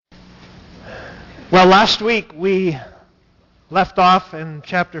Well, last week we left off in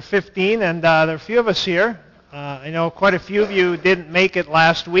chapter 15, and there are a few of us here. I know quite a few of you didn't make it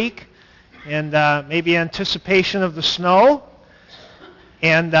last week, and maybe anticipation of the snow.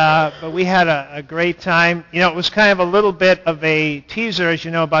 But we had a great time. You know, it was kind of a little bit of a teaser. As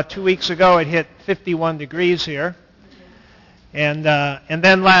you know, about 2 weeks ago it hit 51 degrees here. And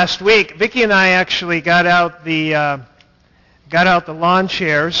then last week, Vicki and I actually got out the lawn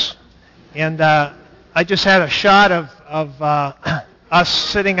chairs, and I just had a shot of us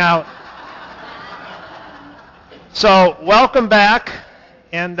sitting out. So welcome back,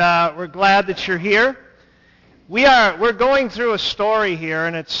 and we're glad that you're here. We're going through a story here,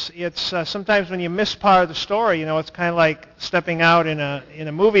 and it's sometimes when you miss part of the story, you know, it's kind of like stepping out in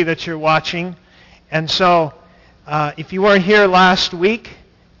a movie that you're watching. And so if you weren't here last week,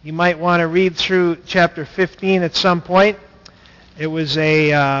 you might want to read through chapter 15 at some point. It was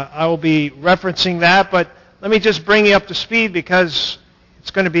I will be referencing that, but let me just bring you up to speed because it's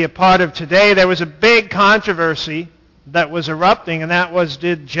going to be a part of today. There was a big controversy that was erupting, and that was,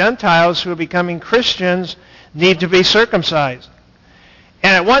 did Gentiles who are becoming Christians need to be circumcised?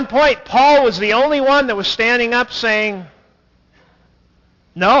 And at one point, Paul was the only one that was standing up saying,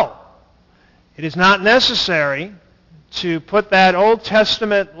 no, it is not necessary to put that Old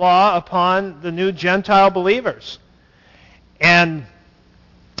Testament law upon the new Gentile believers. And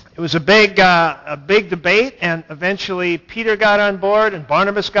it was a big debate, and eventually Peter got on board, and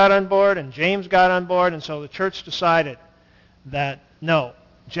Barnabas got on board, and James got on board, and so the church decided that no,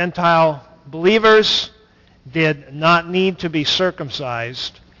 Gentile believers did not need to be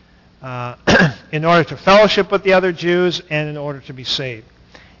circumcised in order to fellowship with the other Jews and in order to be saved.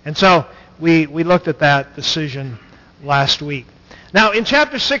 And so we looked at that decision last week. Now, in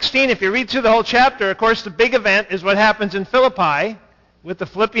chapter 16, if you read through the whole chapter, of course, the big event is what happens in Philippi with the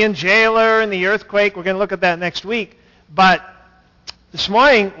Philippian jailer and the earthquake. We're going to look at that next week. But this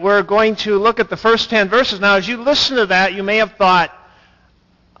morning, we're going to look at the first 10 verses. Now, as you listen to that, you may have thought,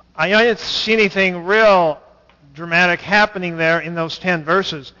 I didn't see anything real dramatic happening there in those 10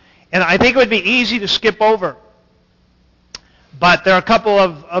 verses. And I think it would be easy to skip over. But there are a couple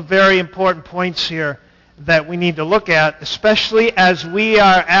of very important points here that we need to look at, especially as we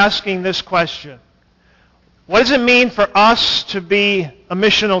are asking this question. What does it mean for us to be a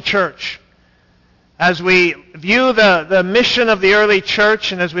missional church? As we view the mission of the early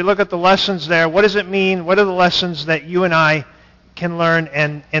church and as we look at the lessons there, what does it mean? What are the lessons that you and I can learn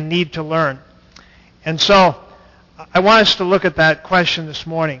and need to learn? And so I want us to look at that question this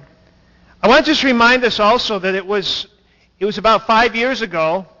morning. I want to just remind us also that it was about 5 years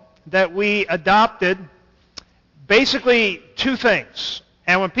ago that we adopted basically two things.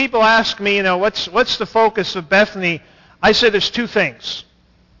 And when people ask me, you know, what's the focus of Bethany, I say there's two things.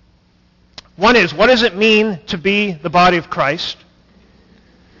 One is, what does it mean to be the body of Christ?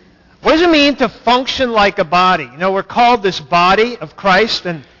 What does it mean to function like a body? You know, we're called this body of Christ,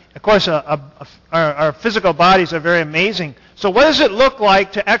 and of course our physical bodies are very amazing. So what does it look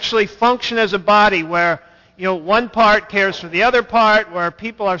like to actually function as a body where, you know, one part cares for the other part, where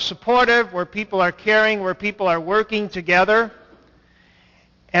people are supportive, where people are caring, where people are working together?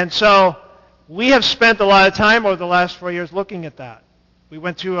 And so we have spent a lot of time over the last 4 years looking at that. We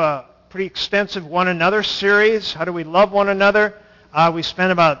went through a pretty extensive One Another series. How do we love one another? We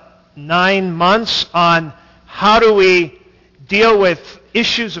spent about 9 months on how do we deal with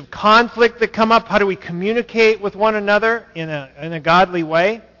issues of conflict that come up? How do we communicate with one another in a godly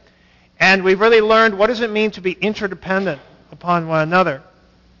way? And we've really learned what does it mean to be interdependent upon one another.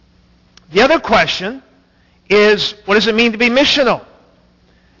 The other question is, what does it mean to be missional?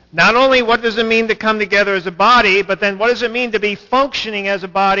 Not only what does it mean to come together as a body, but then what does it mean to be functioning as a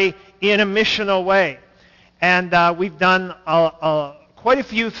body in a missional way? And we've done quite a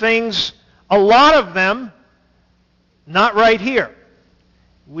few things, a lot of them not right here.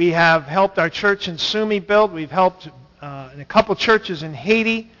 We have helped our church in Sumi build. We've helped in a couple churches in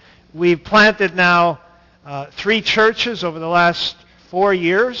Haiti. We've planted now 3 churches over the last 4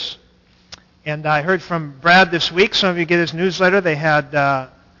 years. And I heard from Brad this week. Some of you get his newsletter. They had,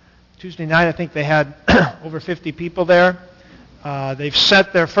 Tuesday night, I think they had over 50 people there. They've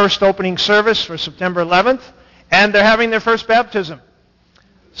set their first opening service for September 11th. And they're having their first baptism.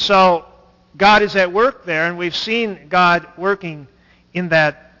 So God is at work there. And we've seen God working in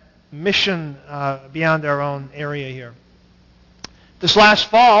that mission beyond our own area here. This last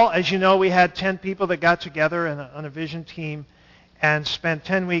fall, as you know, we had 10 people that got together on a vision team and spent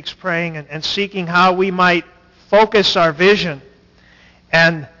 10 weeks praying and seeking how we might focus our vision.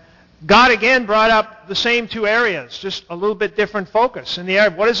 And God again brought up the same two areas, just a little bit different focus. In the area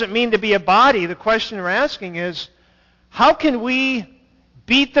of what does it mean to be a body, the question we're asking is, how can we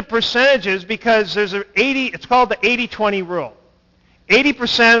beat the percentages? Because there's it's called the 80-20 rule.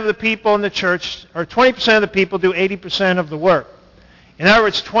 80% of the people in the church, or 20% of the people do 80% of the work. In other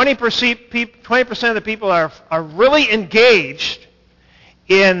words, 20% of the people are really engaged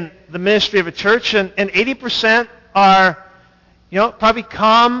in the ministry of a church, and 80% are, probably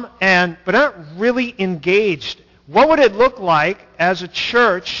come but aren't really engaged. What would it look like as a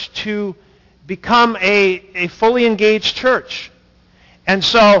church to become a fully engaged church? And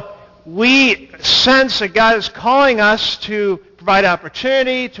so we sense that God is calling us to provide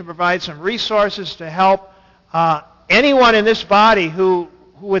opportunity, to provide some resources to help anyone in this body who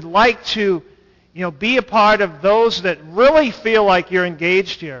would like to, be a part of those that really feel like you're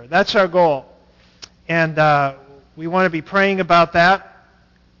engaged here. That's our goal. And we want to be praying about that.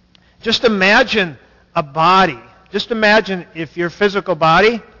 Just imagine a body. Just imagine if your physical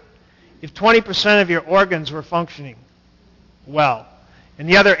body, if 20% of your organs were functioning well, and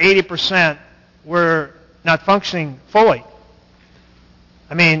the other 80% were not functioning fully.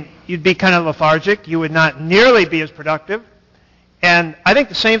 I mean, you'd be kind of lethargic. You would not nearly be as productive. And I think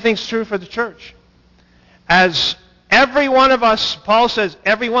the same thing's true for the church. As every one of us, Paul says,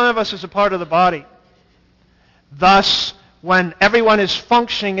 every one of us is a part of the body. Thus, when everyone is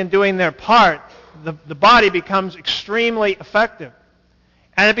functioning and doing their part, the body becomes extremely effective.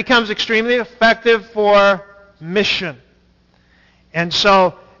 And it becomes extremely effective for mission. And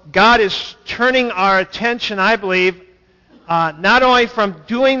so God is turning our attention, I believe, not only from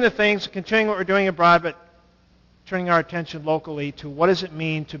doing the things, continuing what we're doing abroad, but turning our attention locally to what does it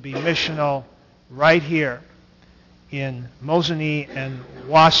mean to be missional right here in Mosinee and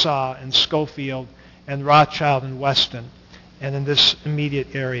Wausau and Schofield and Rothschild and Weston and in this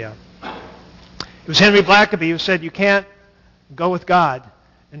immediate area. It was Henry Blackaby who said, you can't go with God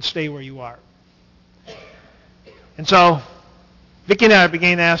and stay where you are. And so Vicki and I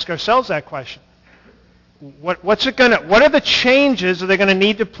began to ask ourselves that question. What are the changes that are going to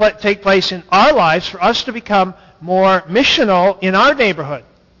need to take place in our lives for us to become more missional in our neighborhood?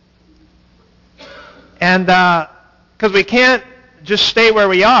 And because we can't just stay where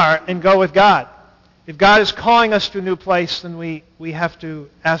we are and go with God. If God is calling us to a new place, then we have to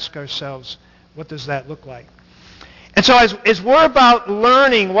ask ourselves, what does that look like? And so as we're about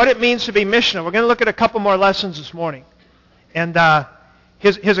learning what it means to be missional, we're going to look at a couple more lessons this morning. And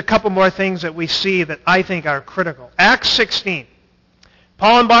here's a couple more things that we see that I think are critical. Acts 16.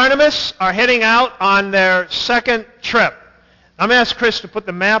 Paul and Barnabas are heading out on their second trip. I'm going to ask Chris to put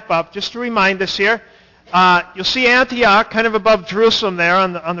the map up just to remind us here. You'll see Antioch kind of above Jerusalem there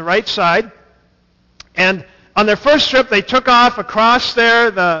on the right side. And on their first trip, they took off across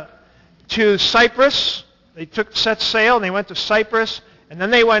there to Cyprus. They set sail and they went to Cyprus. And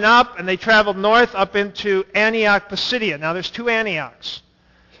then they went up and they traveled north up into Antioch, Pisidia. Now there's two Antiochs.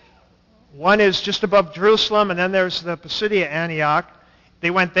 One is just above Jerusalem, and then there's the Pisidia Antioch.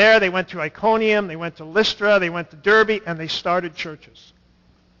 They went there, they went to Iconium, they went to Lystra, they went to Derbe, and they started churches.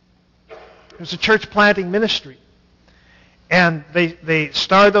 It was a church planting ministry. And they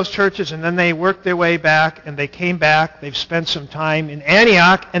started those churches, and then they worked their way back, and they came back. They've spent some time in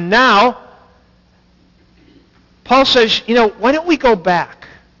Antioch, and now Paul says, why don't we go back?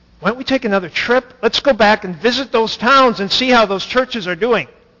 Why don't we take another trip? Let's go back and visit those towns and see how those churches are doing.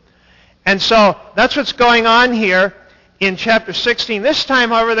 And so that's what's going on here in chapter 16. This time,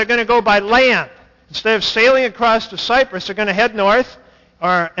 however, they're going to go by land. Instead of sailing across to Cyprus, they're going to head north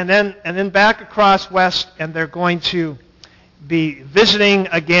and then back across west, and they're going to be visiting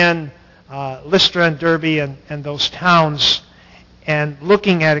again Lystra and Derbe and those towns and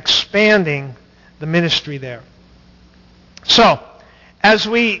looking at expanding the ministry there. So, as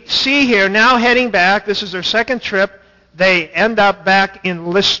we see here, now heading back, this is their second trip, they end up back in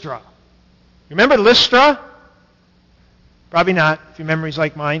Lystra. Remember Lystra? Probably not, if your memory's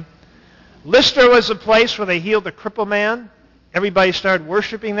like mine. Lystra was the place where they healed the crippled man. Everybody started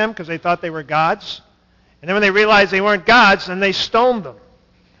worshiping them because they thought they were gods. And then when they realized they weren't gods, then they stoned them.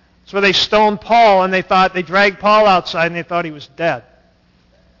 That's where they stoned Paul, and they dragged Paul outside, and they thought he was dead.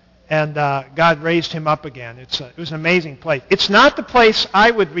 And God raised him up again. It was an amazing place. It's not the place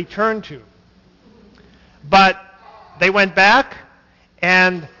I would return to. But they went back,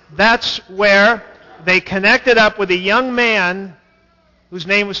 and that's where they connected up with a young man whose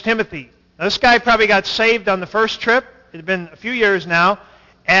name was Timothy. Now, this guy probably got saved on the first trip. It had been a few years now.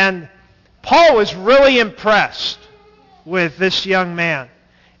 And Paul was really impressed with this young man.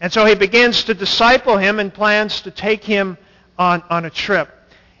 And so he begins to disciple him and plans to take him on a trip.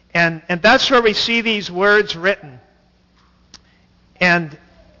 And that's where we see these words written. And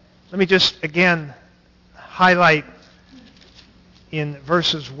let me just, again, highlight in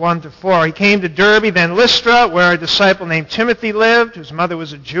verses 1 to 4. He came to Derbe, then Lystra, where a disciple named Timothy lived, whose mother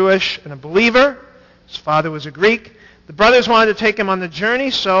was a Jewish and a believer. His father was a Greek. The brothers wanted to take him on the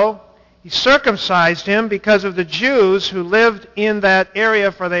journey, so he circumcised him because of the Jews who lived in that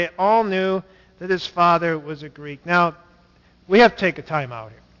area, for they all knew that his father was a Greek. Now, we have to take a time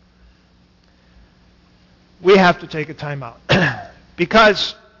out here. We have to take a time out.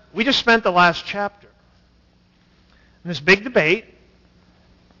 Because we just spent the last chapter in this big debate,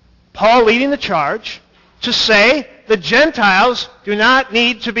 Paul leading the charge to say the Gentiles do not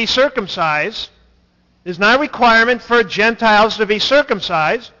need to be circumcised. There's not a requirement for Gentiles to be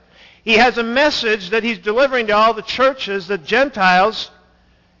circumcised. He has a message that he's delivering to all the churches that Gentiles,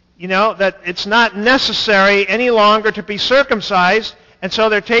 that it's not necessary any longer to be circumcised, and so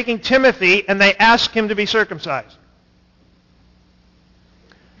they're taking Timothy and they ask him to be circumcised.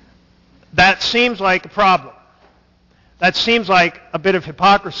 That seems like a problem. That seems like a bit of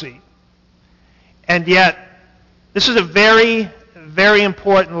hypocrisy. And yet, this is a very, very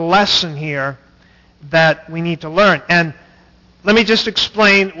important lesson here that we need to learn. And let me just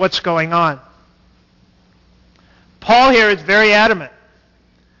explain what's going on. Paul here is very adamant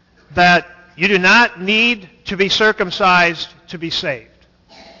that you do not need to be circumcised to be saved.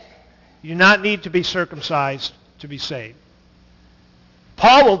 You do not need to be circumcised to be saved.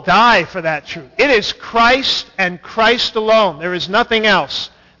 Paul will die for that truth. It is Christ and Christ alone. There is nothing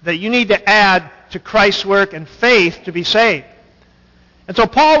else that you need to add to Christ's work and faith to be saved. And so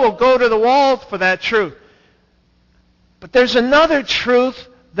Paul will go to the wall for that truth. But there's another truth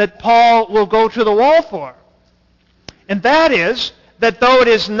that Paul will go to the wall for. And that is that though it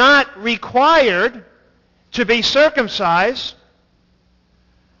is not required to be circumcised,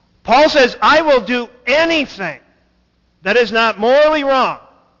 Paul says, I will do anything that is not morally wrong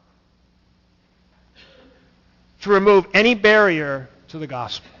to remove any barrier to the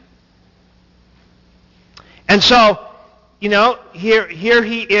gospel. And so, here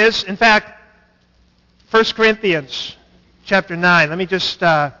he is. In fact, 1 Corinthians chapter 9. Let me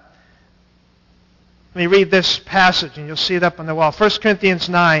read this passage, and you'll see it up on the wall. 1 Corinthians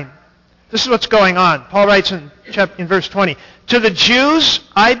 9. This is what's going on. Paul writes in verse 20, to the Jews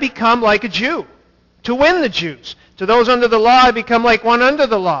I become like a Jew, to win the Jews. To those under the law I become like one under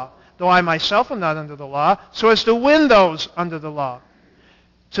the law, though I myself am not under the law, so as to win those under the law.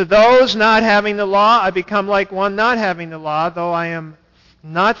 To those not having the law I become like one not having the law, though I am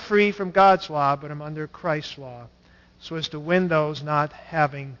not free from God's law, but am under Christ's law, so as to win those not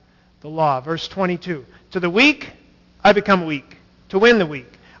having the law. Verse 22, to the weak I become weak, to win the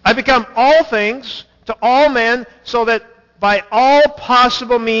weak. I become all things to all men, so that by all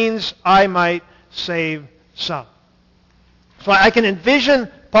possible means I might save some. So I can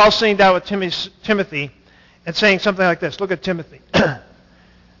envision Paul sitting down with Timothy and saying something like this. Look at Timothy.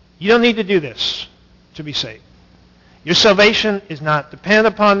 You don't need to do this to be saved. Your salvation is not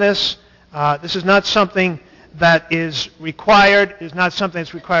dependent upon this. This is not something that is required. It is not something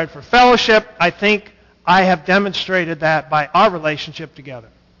that's required for fellowship. I think I have demonstrated that by our relationship together.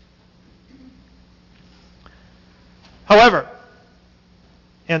 However,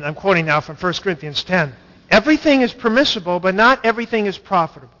 and I'm quoting now from 1 Corinthians 10, everything is permissible, but not everything is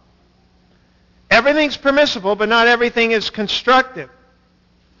profitable. Everything's permissible, but not everything is constructive.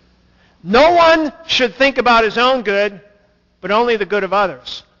 No one should think about his own good, but only the good of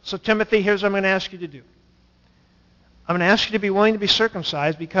others. So Timothy, here's what I'm going to ask you to do. I'm going to ask you to be willing to be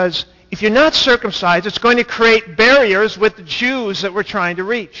circumcised, because if you're not circumcised, it's going to create barriers with the Jews that we're trying to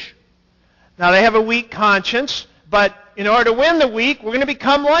reach. Now, they have a weak conscience, but in order to win the weak, we're going to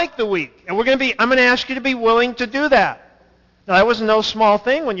become like the weak. And I'm going to ask you to be willing to do that. Now, that was no small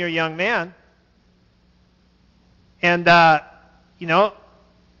thing when you're a young man. And,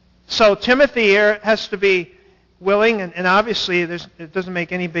 so Timothy here has to be willing, and obviously it doesn't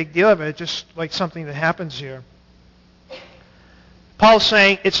make any big deal of it. It's just like something that happens here. Paul's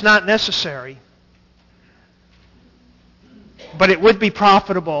saying it's not necessary, but it would be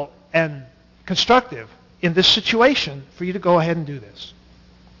profitable and constructive in this situation for you to go ahead and do this.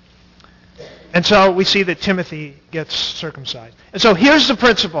 And so we see that Timothy gets circumcised. And so here's the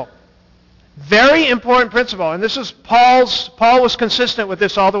principle. Very important principle. And this is Paul was consistent with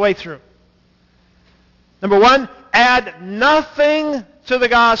this all the way through. Number one, add nothing to the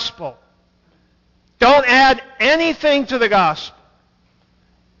gospel. Don't add anything to the gospel.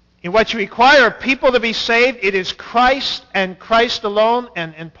 In what you require of people to be saved, it is Christ and Christ alone,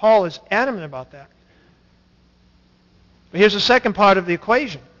 and Paul is adamant about that. But here's the second part of the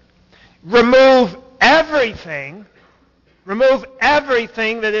equation. remove everything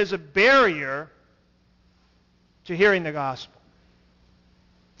that is a barrier to hearing the gospel.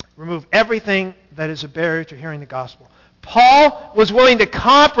 Remove everything that is a barrier to hearing the gospel. Paul was willing to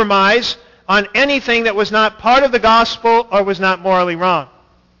compromise on anything that was not part of the gospel or was not morally wrong.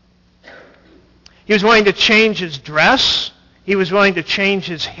 He was willing to change his dress. He was willing to change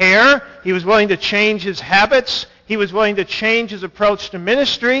his hair. He was willing to change his habits. He was willing to change his approach to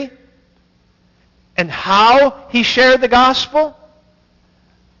ministry and how he shared the gospel.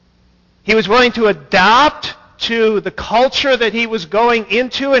 He was willing to adapt to the culture that he was going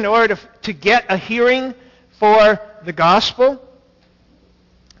into in order to get a hearing for the gospel.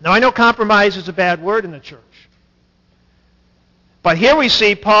 Now, I know compromise is a bad word in the church. But here we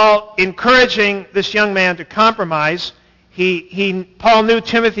see Paul encouraging this young man to compromise. Paul knew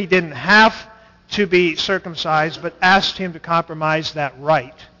Timothy didn't have to be circumcised, but asked him to compromise that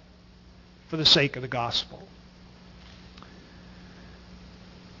right for the sake of the gospel.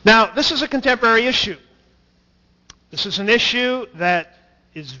 Now, this is a contemporary issue. This is an issue that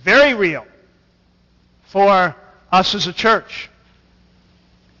is very real for us as a church.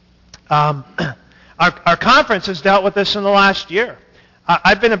 Our conference has dealt with this in the last year.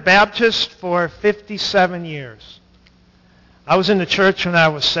 I've been a Baptist for 57 years. I was in the church when I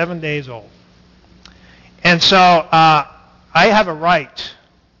was 7 days old. And so I have a right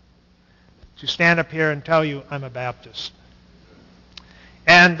to stand up here and tell you I'm a Baptist.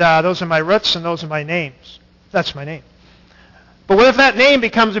 And those are my roots and those are my names. That's my name. But what if that name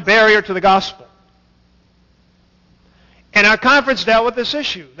becomes a barrier to the gospel? And our conference dealt with this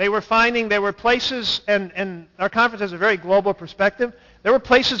issue. They were finding there were places, and our conference has a very global perspective, there were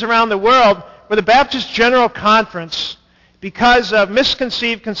places around the world where the Baptist General Conference, because of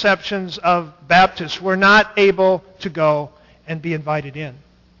misconceived conceptions of Baptists, were not able to go and be invited in.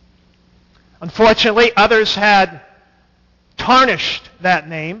 Unfortunately, others had tarnished that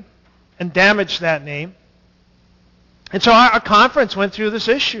name and damaged that name. And so our conference went through this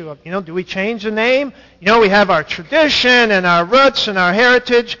issue of, do we change the name? We have our tradition and our roots and our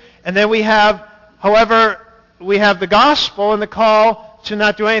heritage, and then we have the gospel and the call to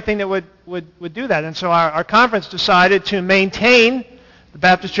not do anything that would do that. And so our conference decided to maintain the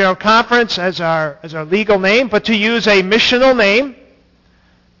Baptist General Conference as our legal name, but to use a missional name,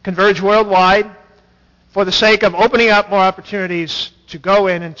 Converge Worldwide, for the sake of opening up more opportunities to go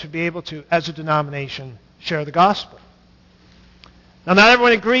in and to be able to, as a denomination, share the gospel. Now, not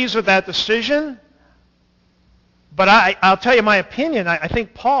everyone agrees with that decision, but I'll tell you my opinion. I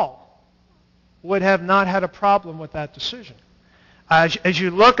think Paul would have not had a problem with that decision. As you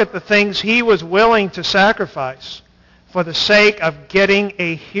look at the things he was willing to sacrifice for the sake of getting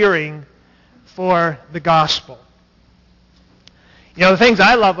a hearing for the gospel. The things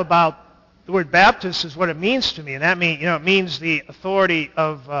I love about the word Baptist is what it means to me, and that means, it means the authority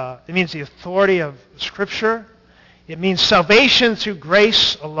of Scripture. It means salvation through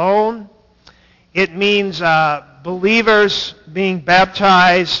grace alone. It means believers being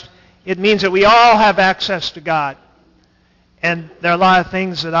baptized. It means that we all have access to God. And there are a lot of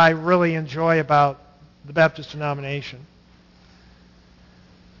things that I really enjoy about the Baptist denomination.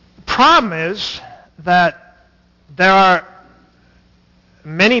 The problem is that there are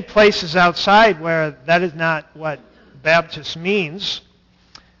many places outside where that is not what Baptist means.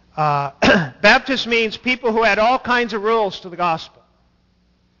 Baptist means people who had all kinds of rules to the gospel.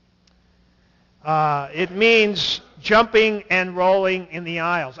 It means jumping and rolling in the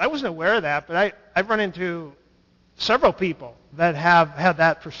aisles. I wasn't aware of that, but I've run into several people that have had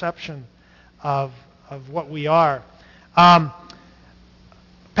that perception of what we are.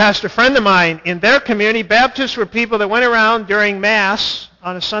 Pastor friend of mine, in their community, Baptists were people that went around during Mass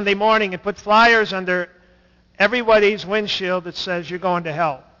on a Sunday morning and put flyers under everybody's windshield that says, "You're going to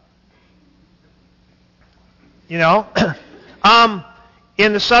hell."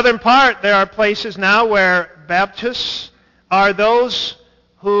 In the southern part, there are places now where Baptists are those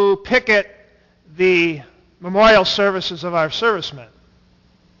who picket the memorial services of our servicemen.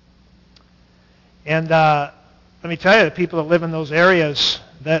 And let me tell you, the people that live in those areas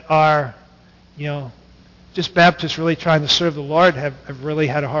that are, just Baptists really trying to serve the Lord have really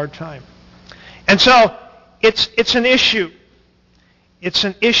had a hard time. And so it's an issue. It's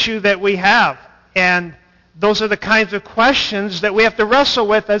an issue that we have. And those are the kinds of questions that we have to wrestle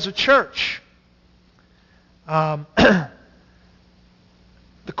with as a church. The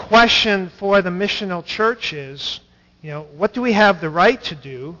question for the missional church is, what do we have the right to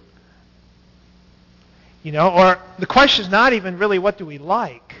do? Or the question is not even really what do we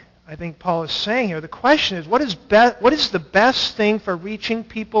like, I think Paul is saying here. The question is, what is the best thing for reaching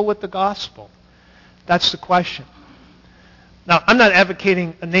people with the gospel? That's the question. Now, I'm not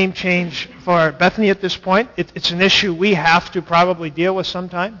advocating a name change for Bethany at this point. It's an issue we have to probably deal with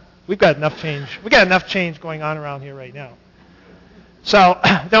sometime. We've got enough change. We've got enough change going on around here right now. So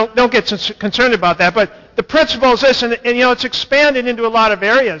don't get concerned about that. But the principle is this, and it's expanded into a lot of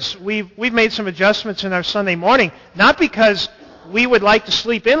areas. We've made some adjustments in our Sunday morning, not because we would like to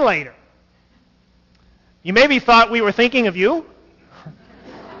sleep in later. You maybe thought we were thinking of you.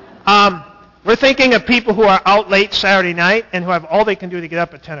 We're thinking of people who are out late Saturday night and who have all they can do to get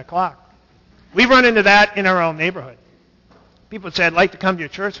up at 10 o'clock. We've run into that in our own neighborhood. People would say, I'd like to come to your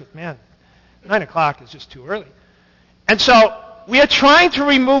church, but man, 9 o'clock is just too early. And so we are trying to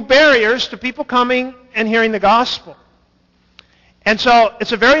remove barriers to people coming and hearing the gospel. And so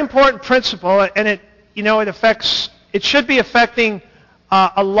it's a very important principle, and it should be affecting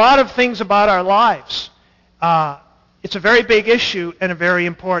a lot of things about our lives. It's a very big issue and a very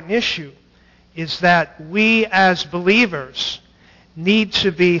important issue, is that we as believers need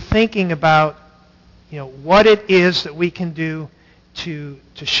to be thinking about what it is that we can do to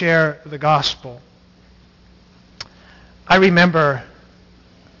share the gospel. I remember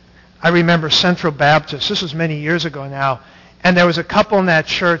Central Baptist. This was many years ago now. And there was a couple in that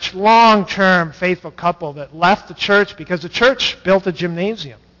church, long-term faithful couple, that left the church because the church built a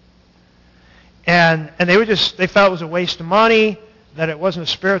gymnasium. And they felt it was a waste of money, that it wasn't a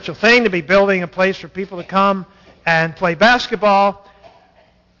spiritual thing to be building a place for people to come and play basketball,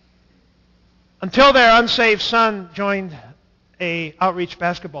 until their unsaved son joined a outreach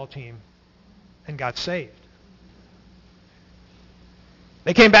basketball team and got saved.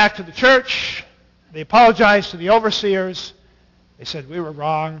 They came back to the church. They apologized to the overseers. They said, we were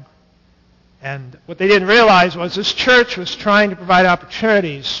wrong. And what they didn't realize was this church was trying to provide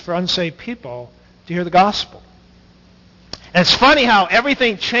opportunities for unsaved people to hear the gospel. And it's funny how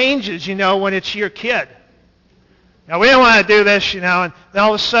everything changes, when it's your kid. Now, we don't want to do this, and then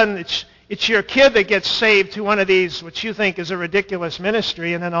all of a sudden it's your kid that gets saved to one of these, which you think is a ridiculous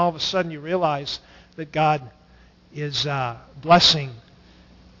ministry, and then all of a sudden you realize that God is blessing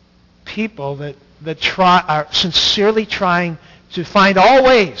people that are sincerely trying to find all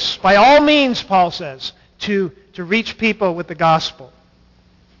ways, by all means, Paul says, to reach people with the gospel.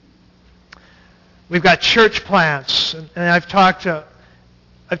 We've got church plants, and I've talked to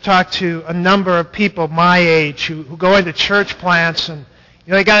a number of people my age who go into church plants, and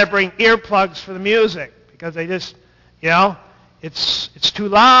they got to bring earplugs for the music because they just, it's too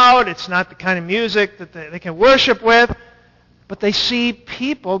loud. It's not the kind of music that they can worship with. But they see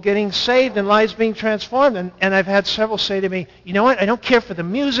people getting saved and lives being transformed. And I've had several say to me, you know what, I don't care for the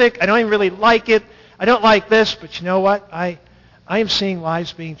music. I don't even really like it. I don't like this. But you know what? I am seeing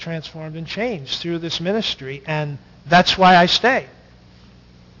lives being transformed and changed through this ministry. And that's why I stay.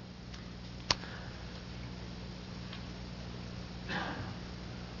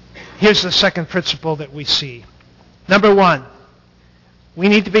 Here's the second principle that we see. Number one, we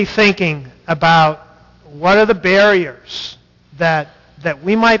need to be thinking about what are the barriers that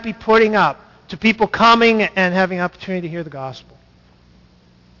we might be putting up to people coming and having an opportunity to hear the gospel.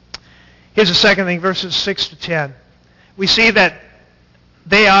 Here's the second thing, verses 6 to 10. We see that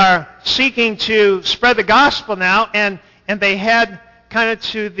they are seeking to spread the gospel now, and they head kind of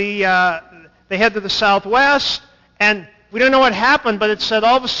to the southwest, and we don't know what happened, but it said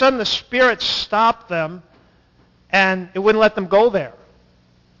all of a sudden the Spirit stopped them, and it wouldn't let them go there.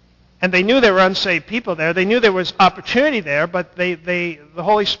 And they knew there were unsaved people there. They knew there was opportunity there, but the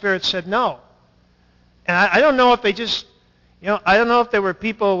Holy Spirit said no. And I don't know if they just, I don't know if there were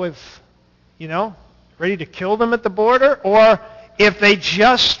people with, ready to kill them at the border, or if they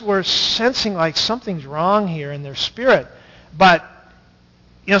just were sensing like something's wrong here in their spirit. But,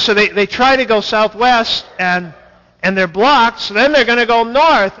 so they try to go southwest, and they're blocked, so then they're going to go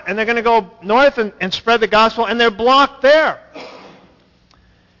north, and they're going to go north and spread the gospel, and they're blocked there.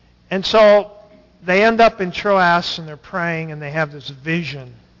 And so they end up in Troas, and they're praying, and they have this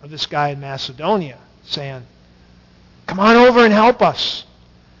vision of this guy in Macedonia saying, come on over and help us.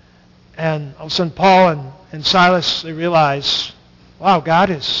 And all of a sudden Paul and Silas, they realize, wow,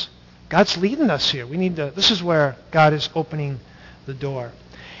 God's leading us here. This is where God is opening the door.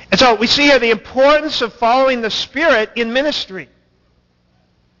 And so we see here the importance of following the Spirit in ministry.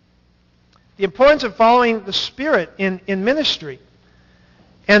 The importance of following the Spirit in ministry.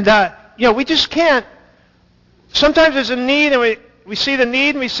 And, we just can't. Sometimes there's a need, and we see the need,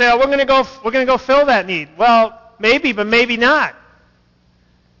 and we say, we're going to go fill that need. Well, maybe, but maybe not.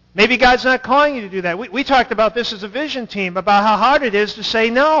 Maybe God's not calling you to do that. We talked about this as a vision team, about how hard it is to say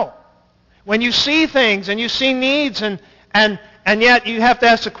no. When you see things and you see needs, and yet you have to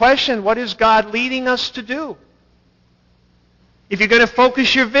ask the question, what is God leading us to do? If you're going to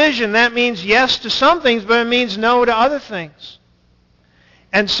focus your vision, that means yes to some things, but it means no to other things.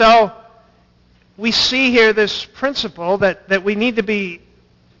 And so we see here this principle that we need to be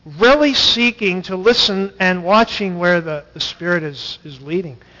really seeking to listen and watching where the Spirit is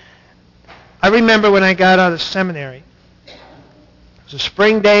leading. I remember when I got out of seminary. It was a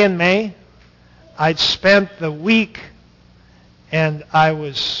spring day in May. I'd spent the week, and I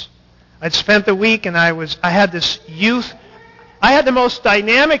had this youth. I had the most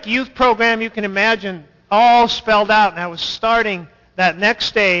dynamic youth program you can imagine, all spelled out, and I was starting that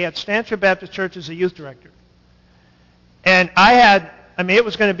next day at Stanford Baptist Church as a youth director. And it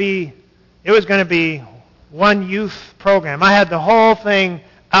was going to be one youth program. I had the whole thing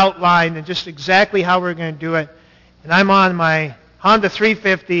outlined and just exactly how we were going to do it. And I'm on my Honda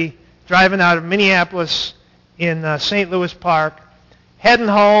 350 driving out of Minneapolis in St. Louis Park, heading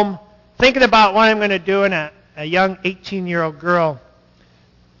home, thinking about what I'm going to do, and a young 18-year-old girl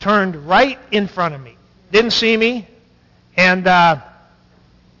turned right in front of me. Didn't see me, and I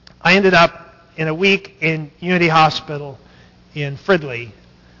ended up in a week in Unity Hospital in Fridley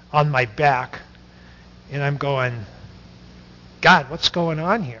on my back. And I'm going, God, what's going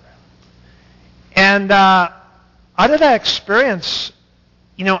on here? And out of that experience,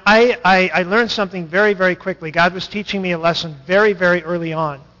 I learned something very, very quickly. God was teaching me a lesson very, very early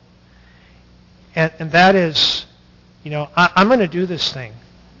on. And that is, I'm going to do this thing.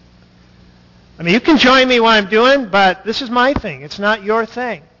 I mean, you can join me what I'm doing, but this is my thing. It's not your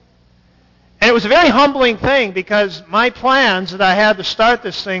thing. And it was a very humbling thing because my plans that I had to start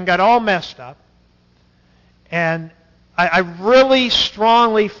this thing got all messed up. And I really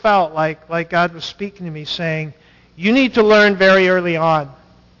strongly felt like God was speaking to me saying, you need to learn very early on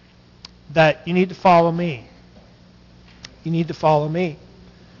that you need to follow me. You need to follow me.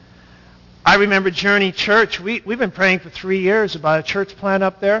 I remember Journey Church. We've been praying for 3 years about a church plant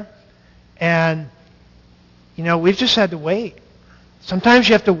up there. And, we've just had to wait. Sometimes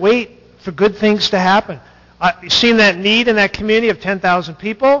you have to wait for good things to happen. You've seen that need in that community of 10,000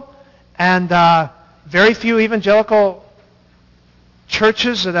 people, and very few evangelical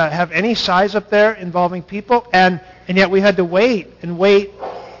churches that have any size up there involving people, and yet we had to wait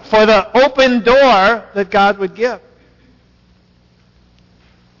for the open door that God would give.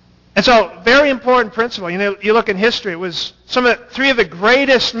 And so, very important principle. You look in history, it was three of the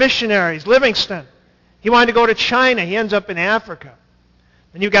greatest missionaries. Livingston, he wanted to go to China. He ends up in Africa.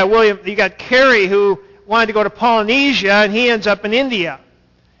 And you got Carey, who wanted to go to Polynesia, and he ends up in India.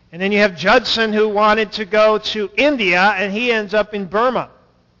 And then you have Judson, who wanted to go to India, and he ends up in Burma.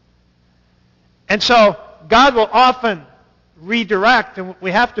 And so God will often redirect, and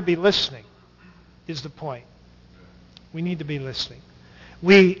we have to be listening, is the point. We need to be listening.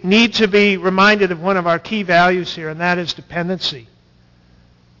 We need to be reminded of one of our key values here, and that is dependency.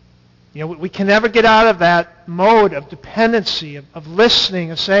 We can never get out of that mode of dependency, of listening,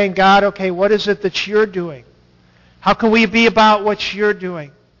 of saying, God, okay, what is it that you're doing? How can we be about what you're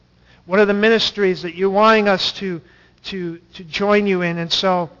doing? What are the ministries that you're wanting us to join you in? And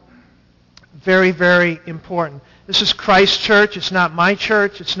so, very, very important. This is Christ's church. It's not my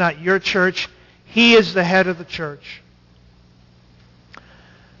church. It's not your church. He is the head of the church.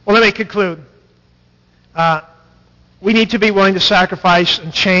 Well, let me conclude. We need to be willing to sacrifice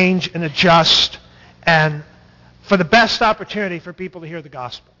and change and adjust and for the best opportunity for people to hear the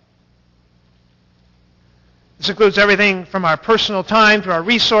gospel. This includes everything from our personal time to our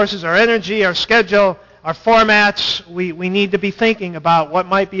resources, our energy, our schedule, our formats. We need to be thinking about what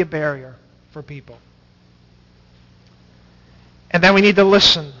might be a barrier for people. And then we need to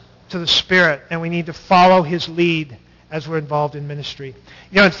listen to the Spirit, and we need to follow His lead as we're involved in ministry.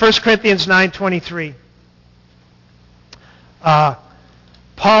 In 1 Corinthians 9:23, Paul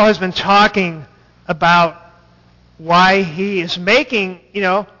has been talking about why he is making,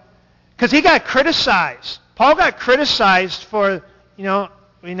 because he got criticized. Paul got criticized for, now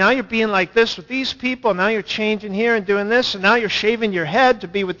you're being like this with these people, now you're changing here and doing this, and now you're shaving your head to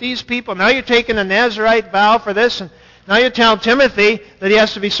be with these people, now you're taking a Nazirite vow for this, and now you're telling Timothy that he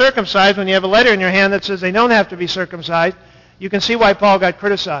has to be circumcised when you have a letter in your hand that says they don't have to be circumcised. You can see why Paul got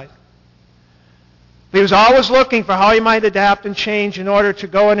criticized. But he was always looking for how he might adapt and change in order to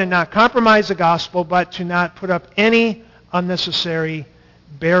go in and not compromise the gospel, but to not put up any unnecessary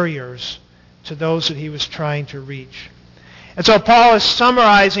barriers to those that he was trying to reach. And so Paul is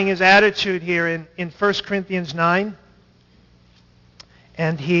summarizing his attitude here in 1 Corinthians 9.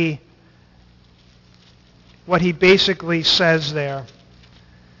 And what he basically says there,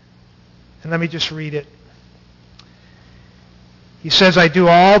 and let me just read it. He says, I do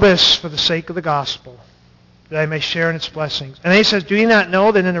all this for the sake of the gospel, that I may share in its blessings. And then he says, do you not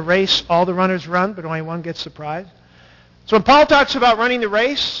know that in a race all the runners run, but only one gets the prize? So when Paul talks about running the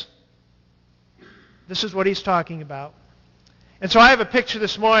race, this is what he's talking about. And so I have a picture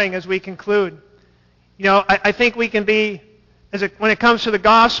this morning as we conclude. I think we can be, when it comes to the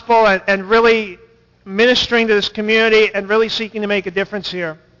gospel and really ministering to this community and really seeking to make a difference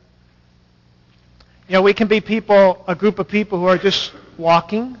here, we can be a group of people who are just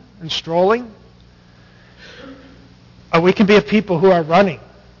walking and strolling. Or we can be a people who are running.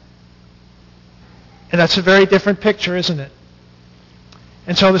 And that's a very different picture, isn't it?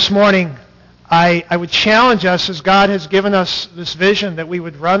 And so this morning, I would challenge us, as God has given us this vision, that we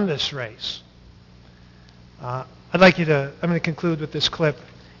would run this race. I'm going to conclude with this clip,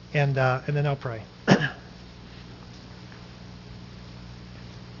 and then I'll pray.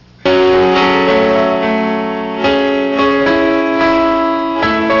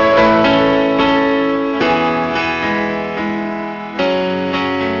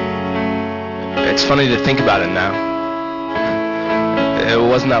 It's funny to think about it now. It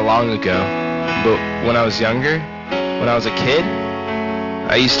wasn't that long ago, but when I was younger, when I was a kid,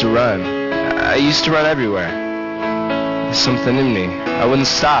 I used to run. I used to run everywhere. There's something in me. I wouldn't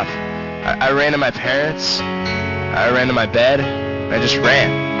stop. I ran to my parents. I ran to my bed. And I just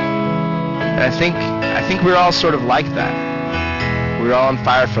ran. And I think we're all sort of like that. We're all on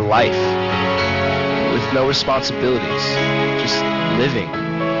fire for life, with no responsibilities, just living.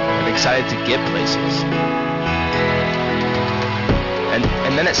 Excited to get places.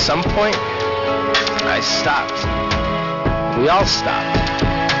 And then at some point, I stopped. We all stopped.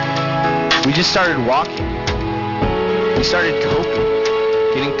 We just started walking. We started coping,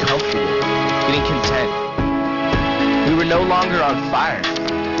 getting comfortable, getting content. We were no longer on fire.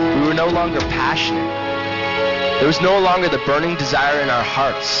 We were no longer passionate. There was no longer the burning desire in our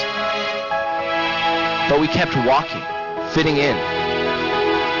hearts. But we kept walking, fitting in.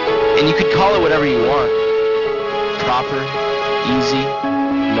 And you could call it whatever you want. Proper, easy,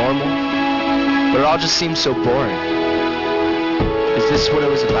 normal. But it all just seems so boring. Is this what it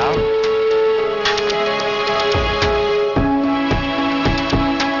was about?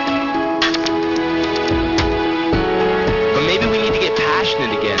 But maybe we need to get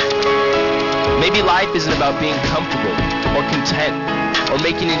passionate again. Maybe life isn't about being comfortable or content or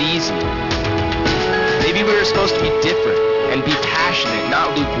making it easy. Maybe we were supposed to be different and be passionate,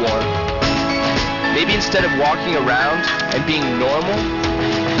 not lukewarm. Maybe instead of walking around and being normal,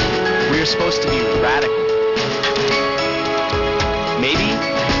 we are supposed to be radical. Maybe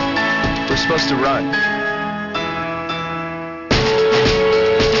we're supposed to run.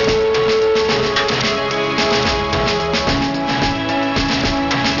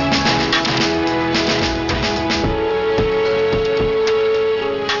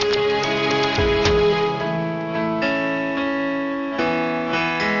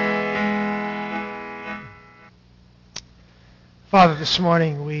 Father, this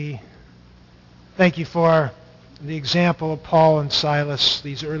morning we thank you for the example of Paul and Silas,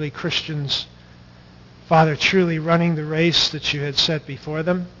 these early Christians, Father, truly running the race that you had set before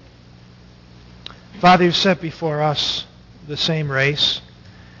them. Father, you've set before us the same race.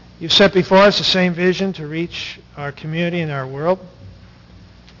 You've set before us the same vision to reach our community and our world,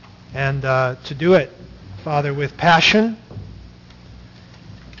 and to do it, Father, with passion.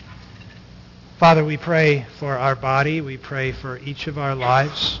 Father, we pray for our body. We pray for each of our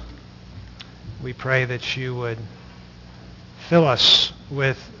lives. We pray that you would fill us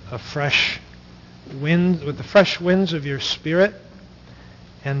with a fresh wind, with the fresh winds of your Spirit,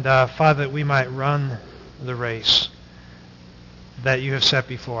 and Father, that we might run the race that you have set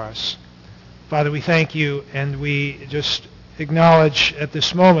before us. Father, we thank you, and we just acknowledge at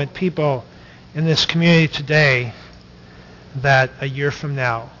this moment people in this community today that a year from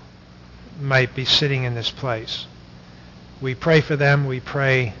now might be sitting in this place. We pray for them. We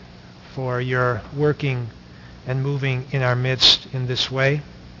pray for your working and moving in our midst in this way.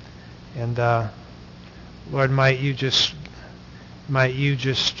 And Lord, might you just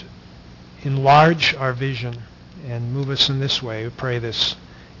enlarge our vision and move us in this way. We pray this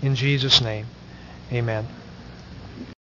in Jesus' name. Amen.